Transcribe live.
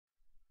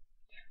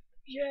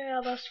že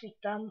já vás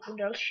vítám u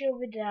dalšího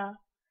videa.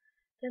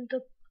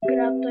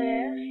 Tentokrát to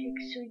je, jak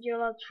si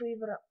udělat svůj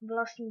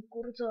vlastní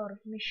kurzor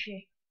myši.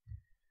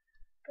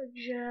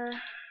 Takže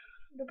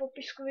do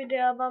popisku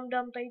videa vám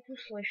dám tady tu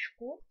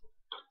složku.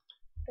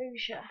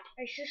 Takže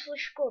až si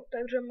složku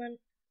otevřeme,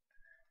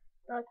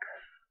 tak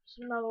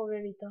se nám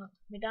objeví to.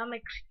 My dáme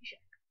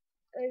křížek.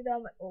 Tady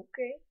dáme OK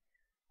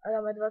a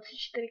dáme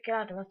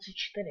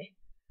 24x24.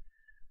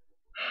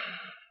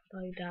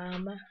 Tady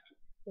dáme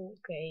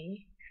OK.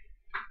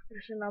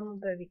 Když se nám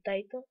objeví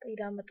tadyto, tak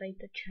dáme tady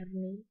to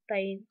černý,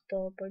 tady to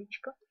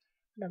políčko.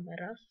 Dáme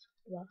raz,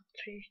 dva,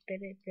 tři,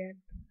 čtyři, pět,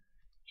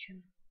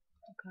 šest,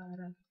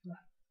 raz, dva,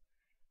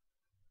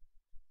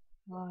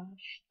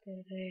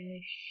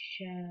 čtyři,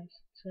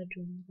 šest,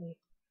 sedm,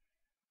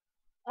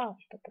 a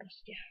to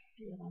prostě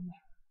děláme.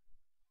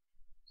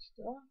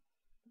 100,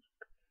 tak,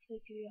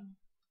 teď dělám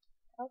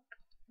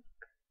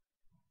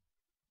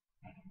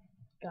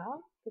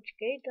tak,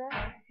 počkejte,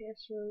 já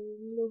se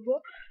mluvu,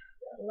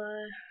 ale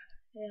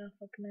já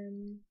fakt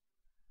nevím.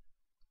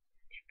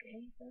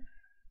 Počkejte,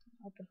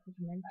 a trochu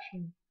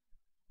zmenším.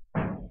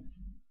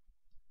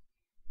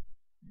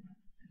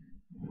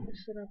 Já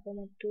se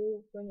nepamatuju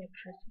úplně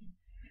přesně.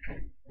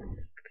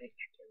 Teď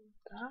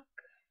dělám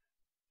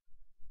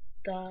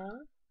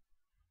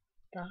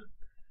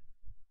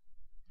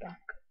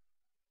tak.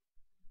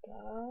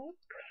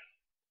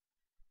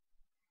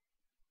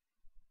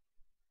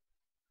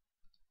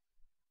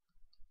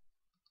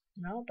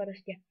 No,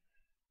 prostě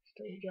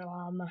to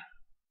uděláme.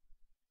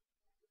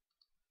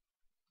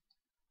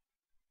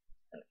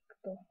 Tak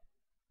to.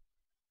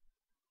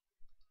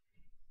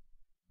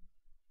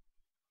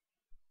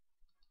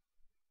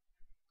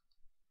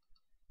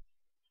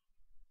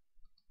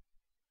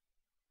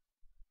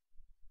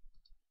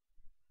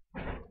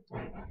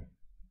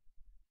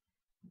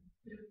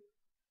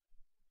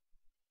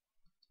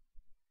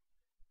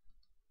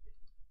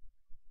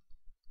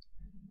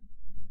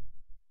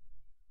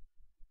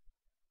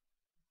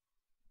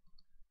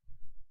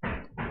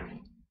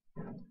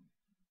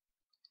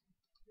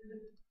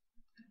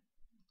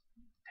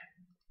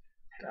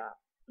 Tak,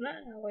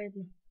 ne, ale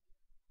jedno.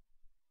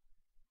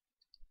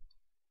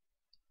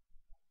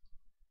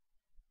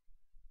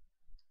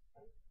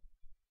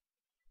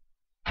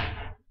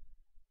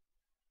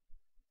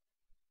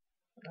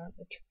 No,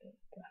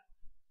 počkejte.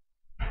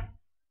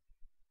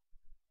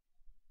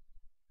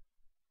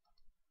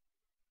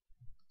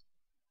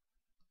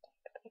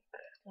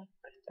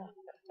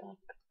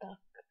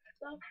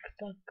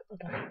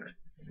 Tak.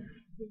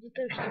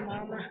 Vidíte, už to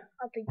máme.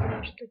 A teď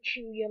nám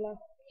stačí udělat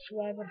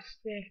své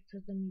vrstvy, jak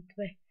chcete mít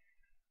vy.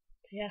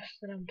 Já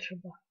se dám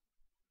třeba.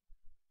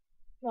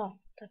 No,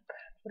 tak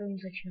první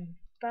začneme.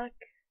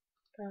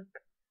 Takhle.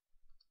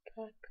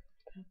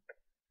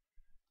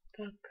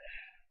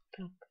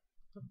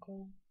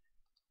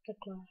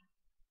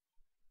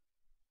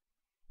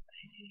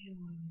 Takže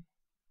děláme.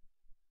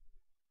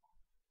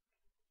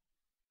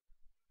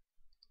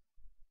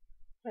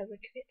 Ne,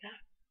 počkejte.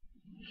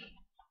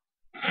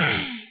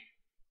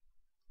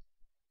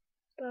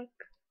 Tak.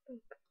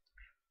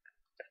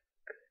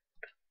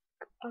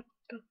 A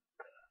tak.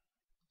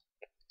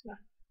 Ne.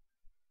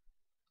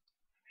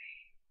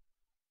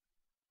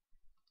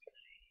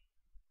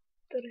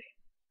 Tady.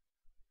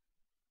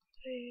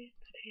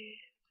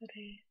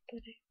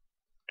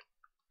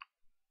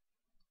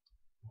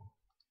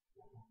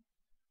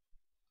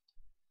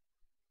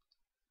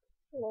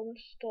 Mám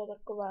z toho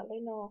takové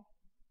lino.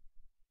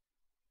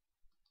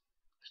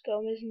 Z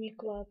toho mi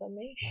vznikla ta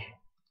myš.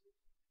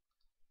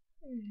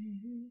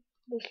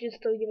 Prostě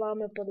to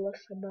uděláme podle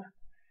sebe.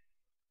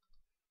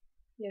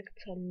 Jak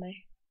chceme.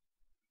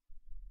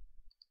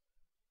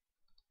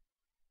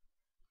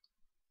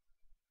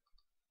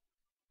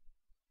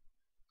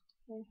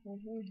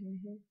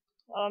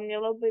 Ale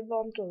mělo by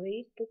vám to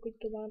vyjít, pokud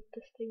to máte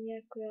stejně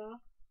jako já.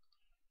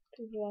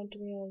 Tak by vám to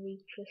mělo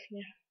vyjít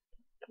přesně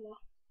takhle.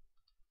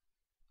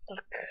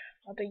 Tak,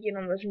 a teď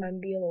jenom vezmeme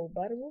bílou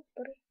barvu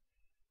tady.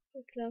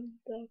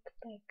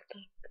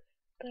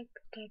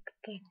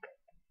 Tak.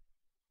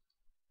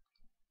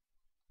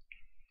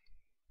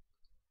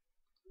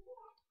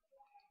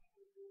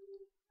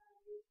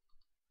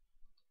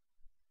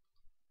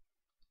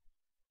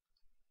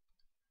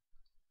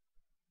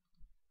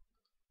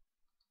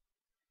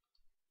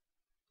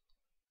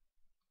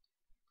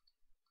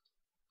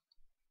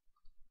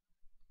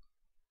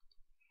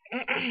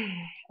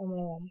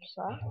 Omlouvám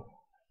se,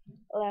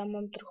 ale já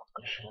mám trochu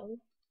kašel.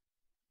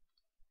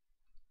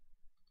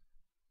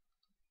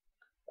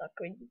 Tak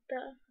vidíte,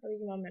 a teď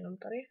mám jenom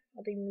tady a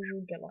teď můžu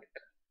dělat.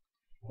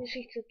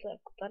 Jestli chcete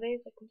jako tady,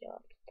 tak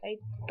udělat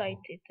tady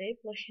ty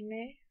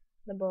plošiny,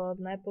 nebo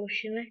ne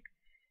plošiny,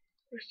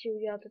 prostě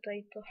uděláte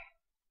tady to.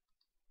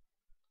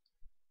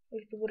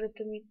 Když to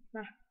budete mít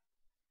na...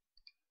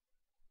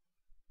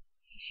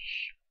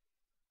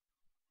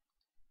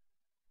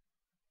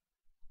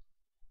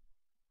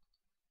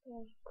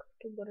 Tak,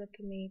 to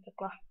budete mít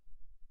takhle.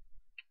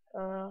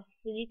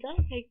 Vidíte,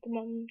 jak to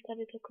mám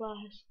tady takhle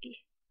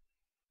hezký.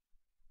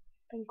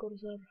 Ten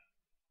kurzor.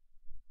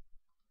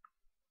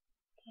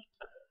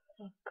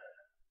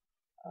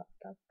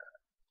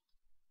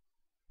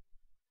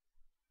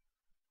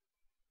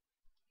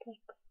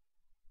 tak.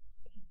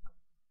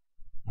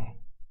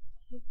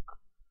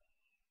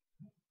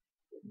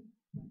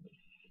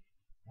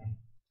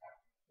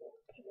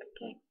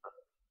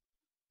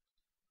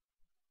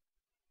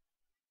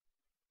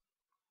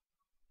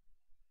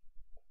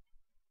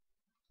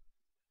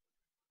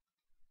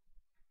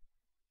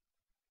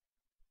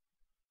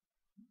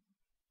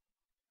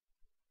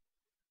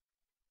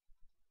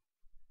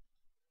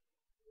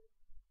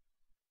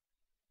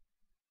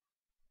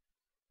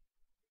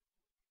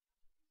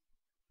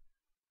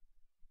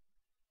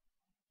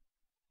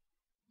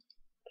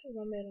 Tak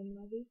mám jeden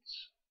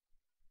navíc.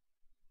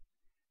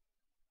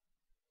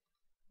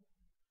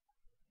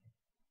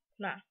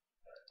 Ne.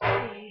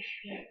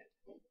 Ježiši.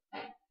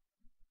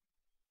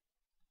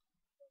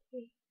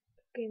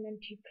 Takový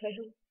menší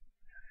fail.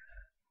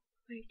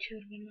 A je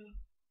červená.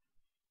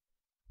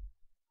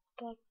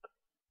 Tak.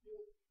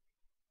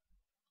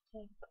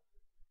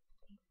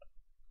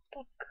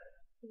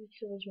 Teď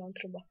si vezmám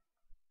třeba.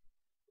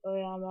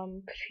 Já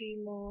mám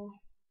přímo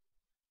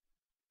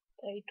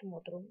tady tu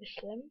modrou,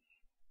 myslím.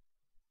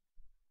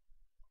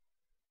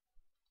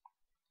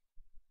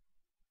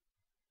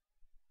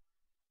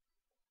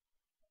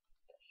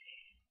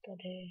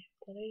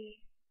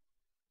 Tady.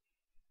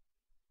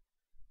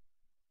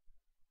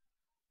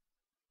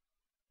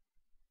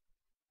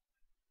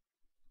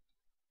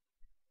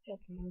 Já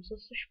to mám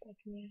zase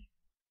špatně.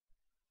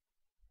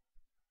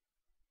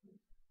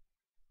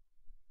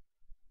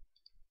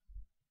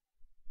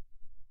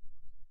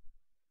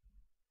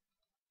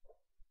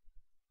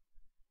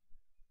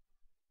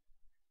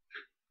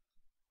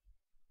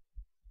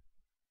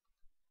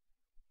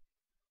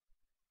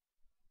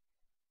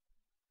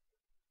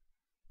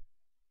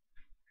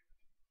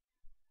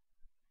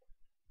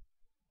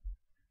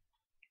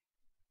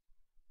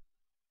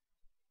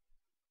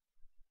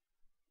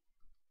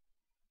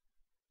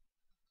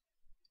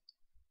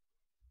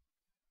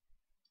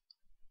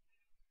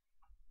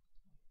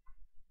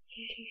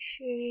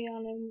 Ježiši, já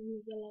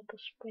nemůžu dělat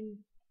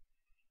aspoň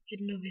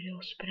jedno video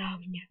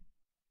správně.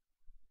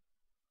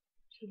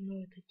 Se mnou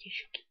je to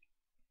těžký.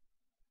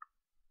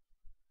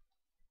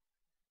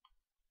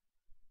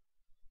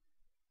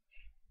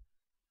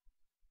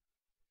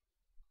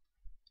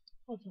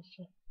 A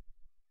zase.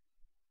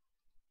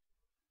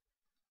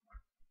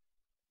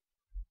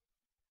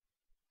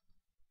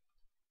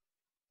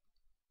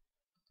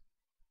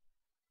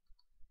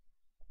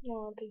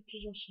 No, teď to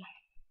zase.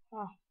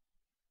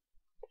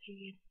 Tady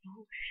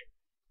jedno už.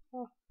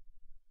 Tak.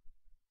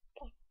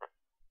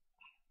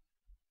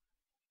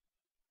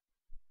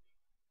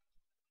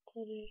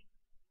 Tady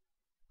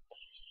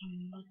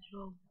jsem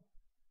modrou.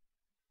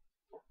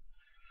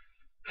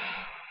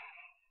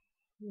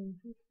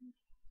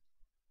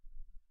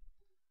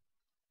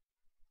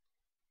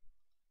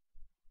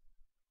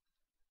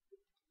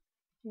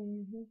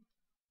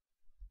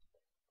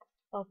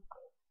 Tak.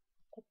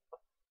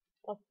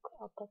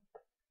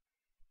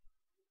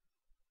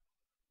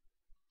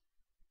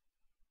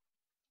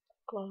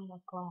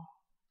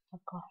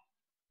 Takhle.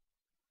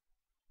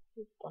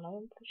 To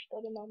nevím, proč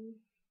tady mám.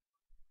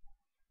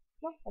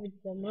 No a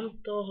vidíte,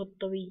 mám to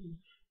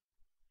hotový.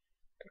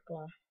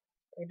 Takhle.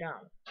 Tady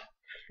dám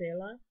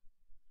file.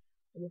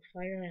 Nebo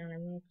file, já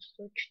nevím, jak se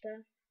to čte.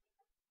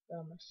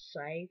 Dáme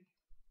save.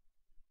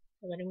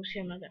 A tady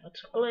musíme dát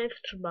cokoliv,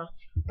 třeba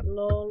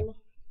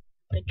lol.cur.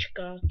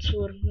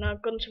 Na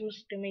konci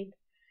musíte mít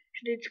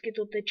vždycky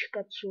to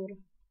 .cur.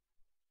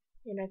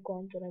 Jinak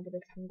vám to nebude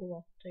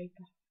fungovat. Tady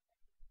to.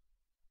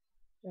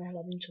 To je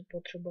hlavní, co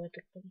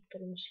potřebujete k tomu.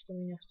 Tady musíte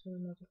mít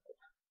nastavené na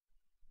takové.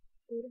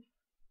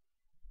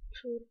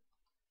 Cur.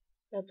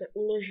 Dáte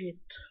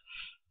uložit.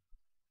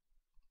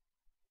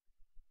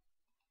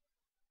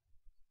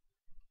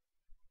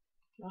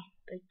 No,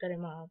 teď tady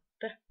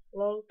máte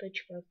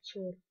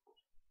lol.cur.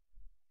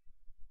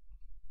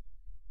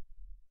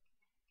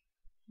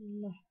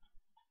 No,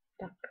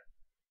 tak.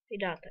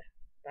 Vydáte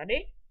tady,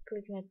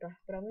 kliknete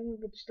pravým,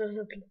 buďte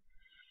zapli.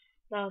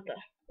 Dáte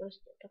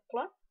prostě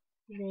takhle.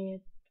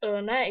 Změnit,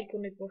 ne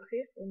ikony plochy,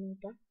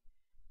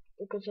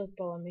 ukazat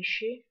pole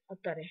myši a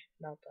tady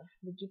dáte.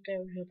 Vidíte,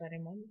 už ho tady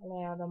mám,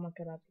 ale já dám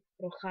akorát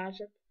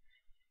procházet.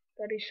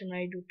 Tady se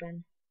najdu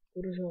ten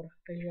kurzor,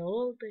 takže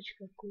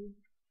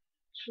lol.cur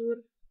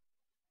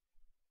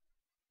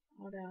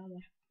a dáme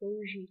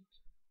použít.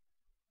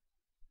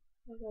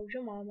 A už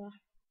ho máme,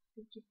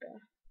 vidíte,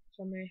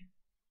 sami.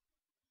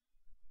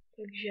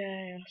 Takže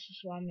já se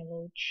s vámi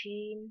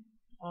loučím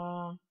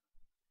a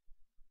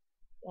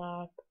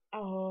tak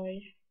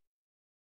ahoj.